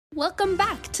Welcome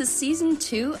back to Season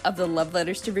 2 of the Love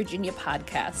Letters to Virginia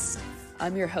podcast.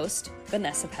 I'm your host,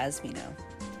 Vanessa Pasmino.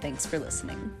 Thanks for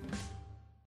listening.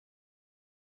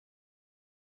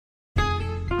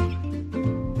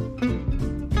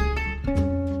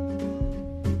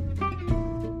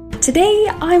 Today,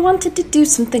 I wanted to do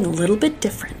something a little bit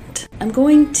different. I'm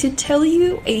going to tell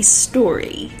you a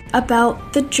story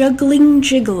about the juggling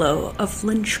gigolo of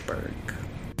Lynchburg.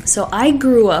 So I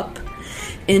grew up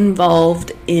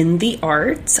involved in the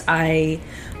arts. I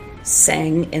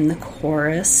sang in the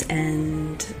chorus,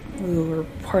 and we were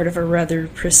part of a rather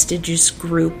prestigious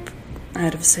group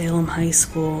out of Salem High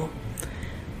School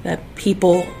that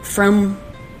people from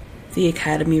the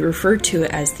academy refer to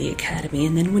as the academy.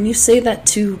 And then when you say that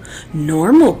to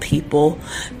normal people,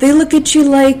 they look at you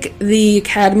like the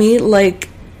academy, like,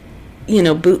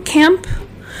 boot camp.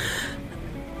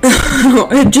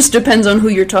 It just depends on who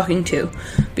you're talking to,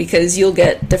 because you'll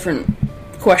get different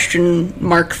question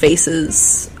mark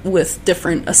faces with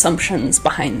different assumptions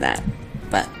behind that.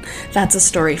 But that's a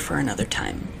story for another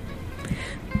time.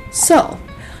 So,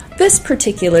 this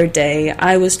particular day,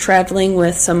 I was traveling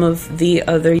with some of the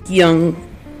other young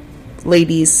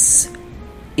ladies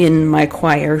in my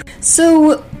choir.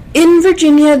 So, in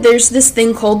Virginia, there's this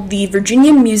thing called the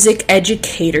Virginia Music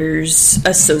Educators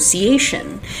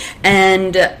Association,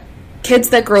 and kids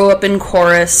that grow up in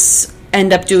chorus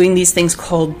end up doing these things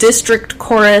called district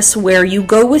chorus, where you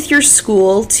go with your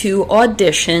school to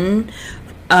audition.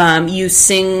 You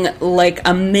sing like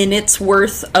a minute's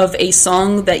worth of a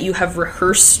song that you have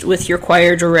rehearsed with your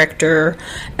choir director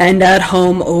and at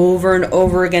home over and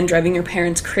over again, driving your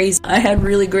parents crazy. I had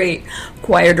really great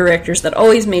choir directors that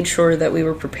always made sure that we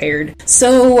were prepared.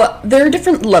 So there are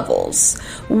different levels.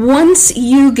 Once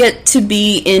you get to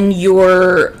be in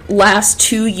your last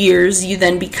 2 years, you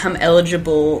then become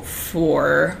eligible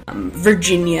for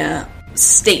Virginia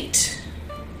State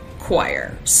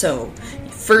Choir. So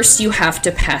first, you have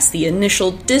to pass the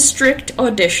initial district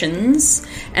auditions,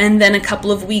 and then a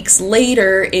couple of weeks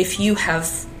later, if you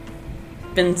have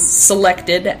been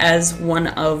selected as one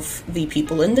of the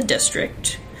people in the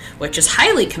district, which is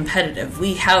highly competitive.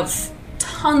 We have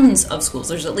tons of schools.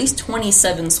 There's at least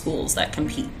 27 schools that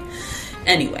compete.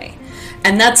 Anyway,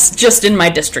 and that's just in my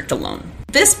district alone.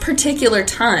 This particular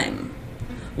time,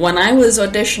 when I was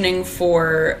auditioning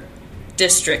for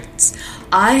districts,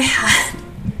 I had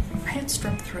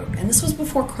strep throat, and this was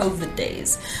before COVID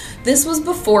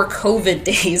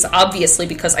days. Obviously,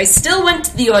 because I still went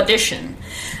to the audition,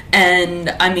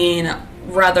 and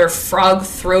rather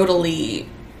frog-throatily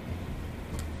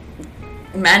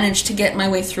managed to get my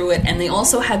way through it. And they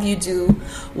also have you do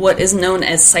what is known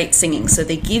as sight singing. So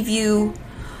they give you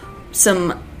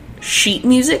some sheet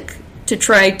music to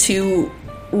try to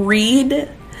read.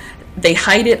 They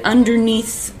hide it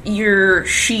underneath your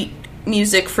sheet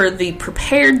music for the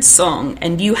prepared song,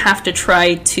 and you have to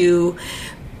try to,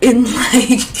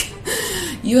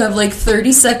 you have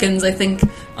 30 seconds, I think.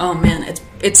 Oh man,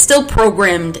 it's still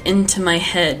programmed into my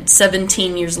head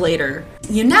 17 years later.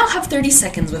 You now have 30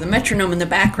 seconds with a metronome in the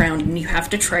background, and you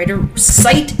have to try to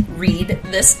sight read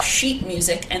this sheet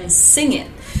music and sing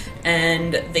it.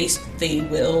 And they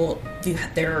will,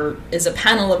 there is a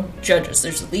panel of judges.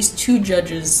 There's at least 2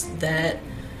 judges that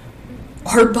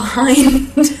are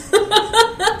behind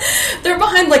they're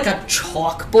behind like a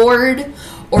chalkboard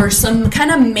or some kind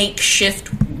of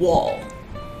makeshift wall.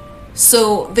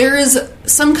 So there is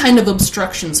some kind of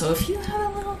obstruction. So if you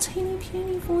have a little teeny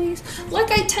puny voice, like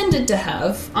I tended to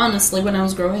have, honestly, when I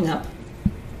was growing up,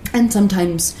 and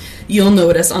sometimes you'll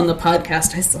notice on the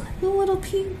podcast I still have a little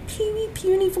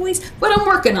puny voice, but I'm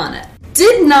working on it.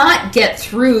 Did not get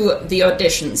through the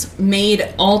auditions,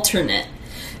 made alternate.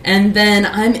 And then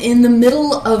I'm in the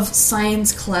middle of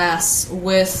science class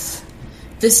with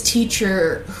this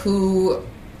teacher who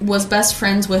was best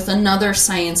friends with another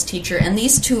science teacher. And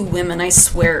these 2 women, I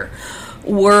swear,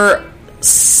 were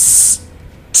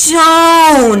stoned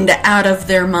out of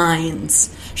their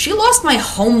minds. She lost my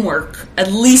homework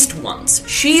at least once.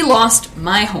 She lost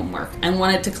my homework and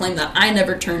wanted to claim that I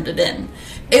never turned it in.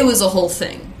 It was a whole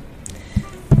thing.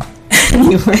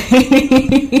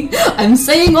 Anyway, I'm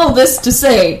saying all this to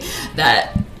say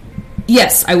that,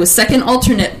 yes, I was second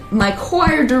alternate. My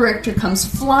choir director comes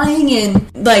flying in,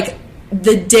 the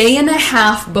day and a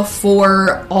half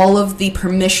before all of the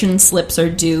permission slips are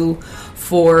due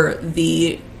for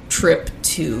the trip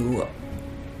to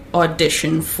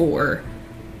audition for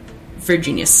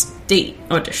Virginia State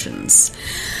auditions.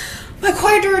 My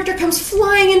choir director comes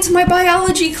flying into my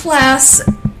biology class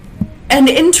and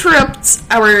interrupts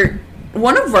our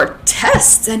one of our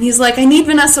tests, and he's like, I need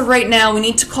Vanessa right now, we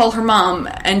need to call her mom.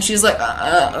 And she's like,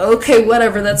 okay,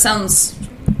 whatever, that sounds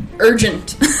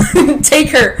urgent. Take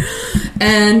her.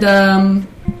 And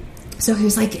so he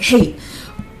was like, hey,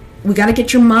 we gotta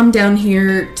get your mom down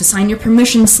here to sign your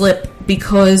permission slip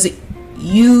because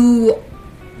you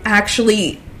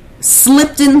actually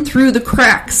slipped in through the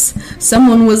cracks.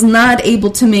 Someone was not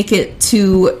able to make it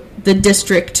to the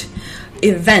district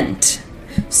event,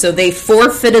 so they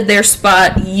forfeited their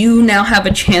spot. You now have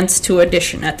a chance to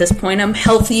audition. At this point, I'm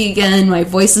healthy again. My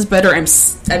voice is better. I've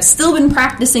still been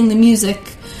practicing the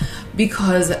music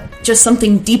because just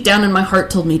something deep down in my heart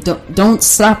told me, don't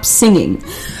stop singing.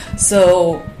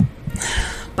 So,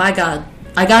 by God,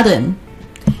 I got in.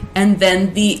 And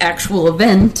then the actual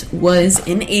event was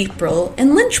in April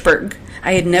in Lynchburg.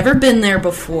 I had never been there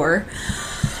before.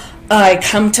 I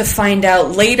come to find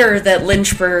out later that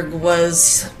Lynchburg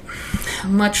was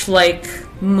much like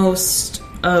most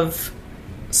of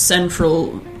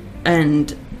Central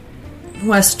and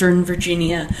Western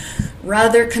Virginia,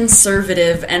 rather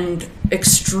conservative and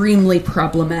extremely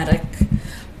problematic.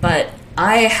 But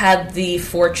I had the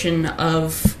fortune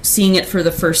of seeing it for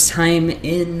the first time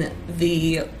in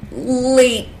the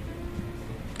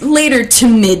later to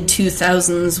mid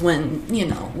 2000s when, you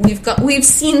know, we've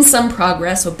seen some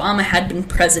progress. Obama had been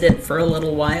president for a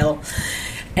little while,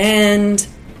 and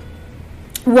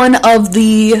one of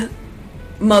the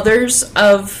mothers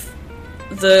of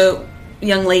the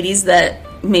young ladies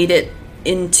that made it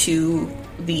into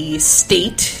the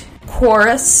state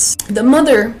chorus, the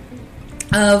mother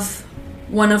of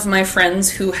one of my friends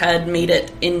who had made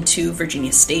it into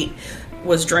Virginia State,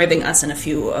 was driving us and a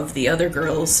few of the other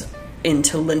girls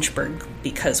into Lynchburg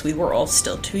because we were all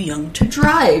still too young to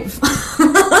drive.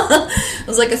 It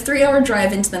was like a 3-hour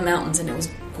drive into the mountains, and it was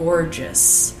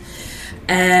gorgeous.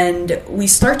 And we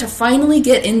start to finally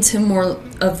get into more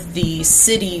of the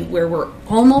city where we're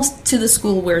almost to the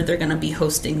school where they're going to be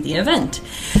hosting the event.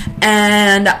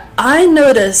 And I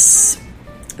notice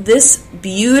this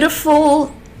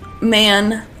beautiful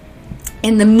man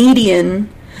in the median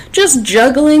just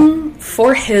juggling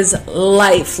for his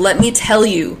life. Let me tell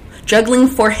you, juggling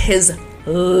for his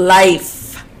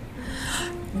life.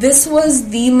 This was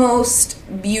the most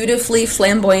beautifully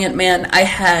flamboyant man I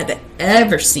had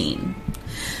ever seen.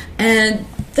 And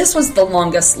this was the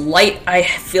longest light I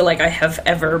feel like I have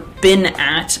ever been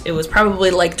at. It was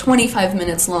probably like 25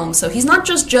 minutes long. So he's not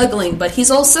just juggling, but he's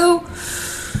also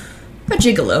a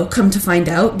gigolo, come to find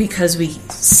out, because we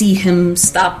see him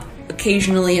stop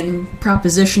occasionally and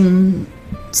proposition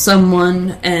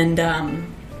someone, and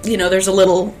there's a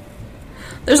little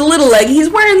leg. He's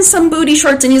wearing some booty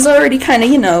shorts, and he's already kind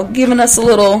of giving us a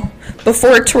little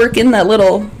before twerking,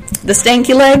 the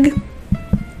stanky leg.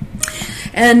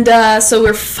 And so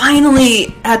we're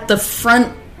finally at the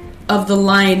front of the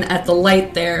line at the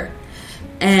light there,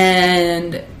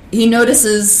 and he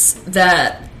notices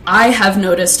that I have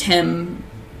noticed him.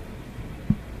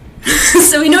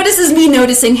 So he notices me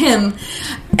noticing him,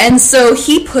 and so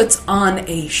he puts on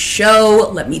a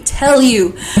show. Let me tell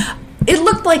you, it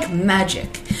looked like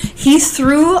magic. He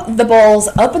threw the balls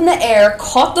up in the air,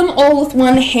 caught them all with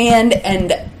one hand,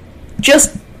 and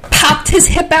just popped his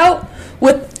hip out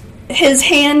with his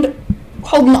hand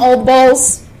holding all the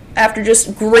balls after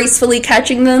just gracefully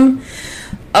catching them.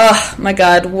 Oh my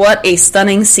God, what a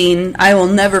stunning scene. I will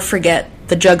never forget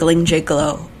the juggling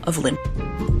gigolo of Lynn.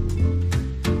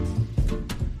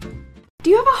 Do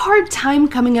you have a hard time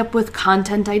coming up with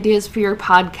content ideas for your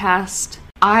podcast?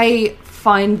 I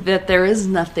find that there is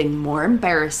nothing more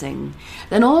embarrassing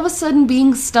than all of a sudden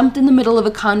being stumped in the middle of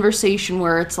a conversation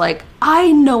where it's like,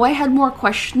 I know I had more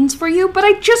questions for you, but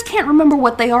I just can't remember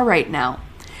what they are right now.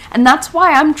 And that's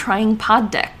why I'm trying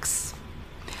Poddex.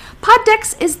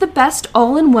 Poddex is the best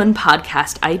all-in-one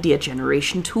podcast idea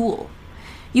generation tool.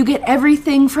 You get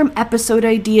everything from episode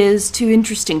ideas to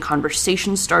interesting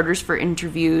conversation starters for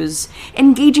interviews,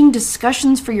 engaging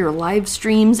discussions for your live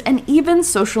streams, and even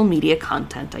social media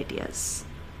content ideas.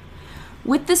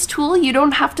 With this tool, you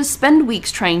don't have to spend weeks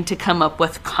trying to come up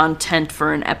with content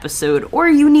for an episode or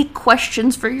unique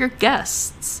questions for your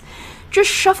guests. Just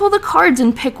shuffle the cards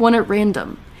and pick one at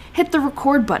random, hit the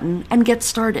record button, and get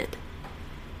started.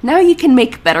 Now you can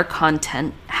make better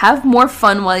content, have more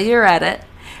fun while you're at it,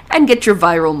 and get your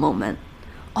viral moment,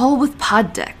 all with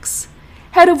Poddex.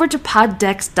 Head over to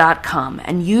poddex.com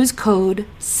and use code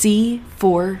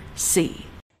C4C.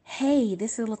 Hey,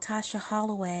 this is Latasha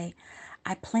Holloway.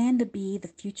 I plan to be the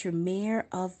future mayor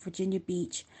of Virginia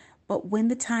Beach, but when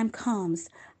the time comes,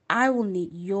 I will need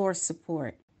your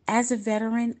support. As a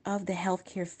veteran of the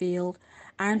healthcare field,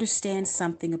 I understand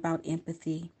something about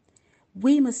empathy.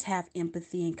 We must have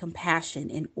empathy and compassion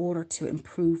in order to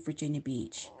improve Virginia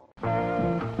Beach.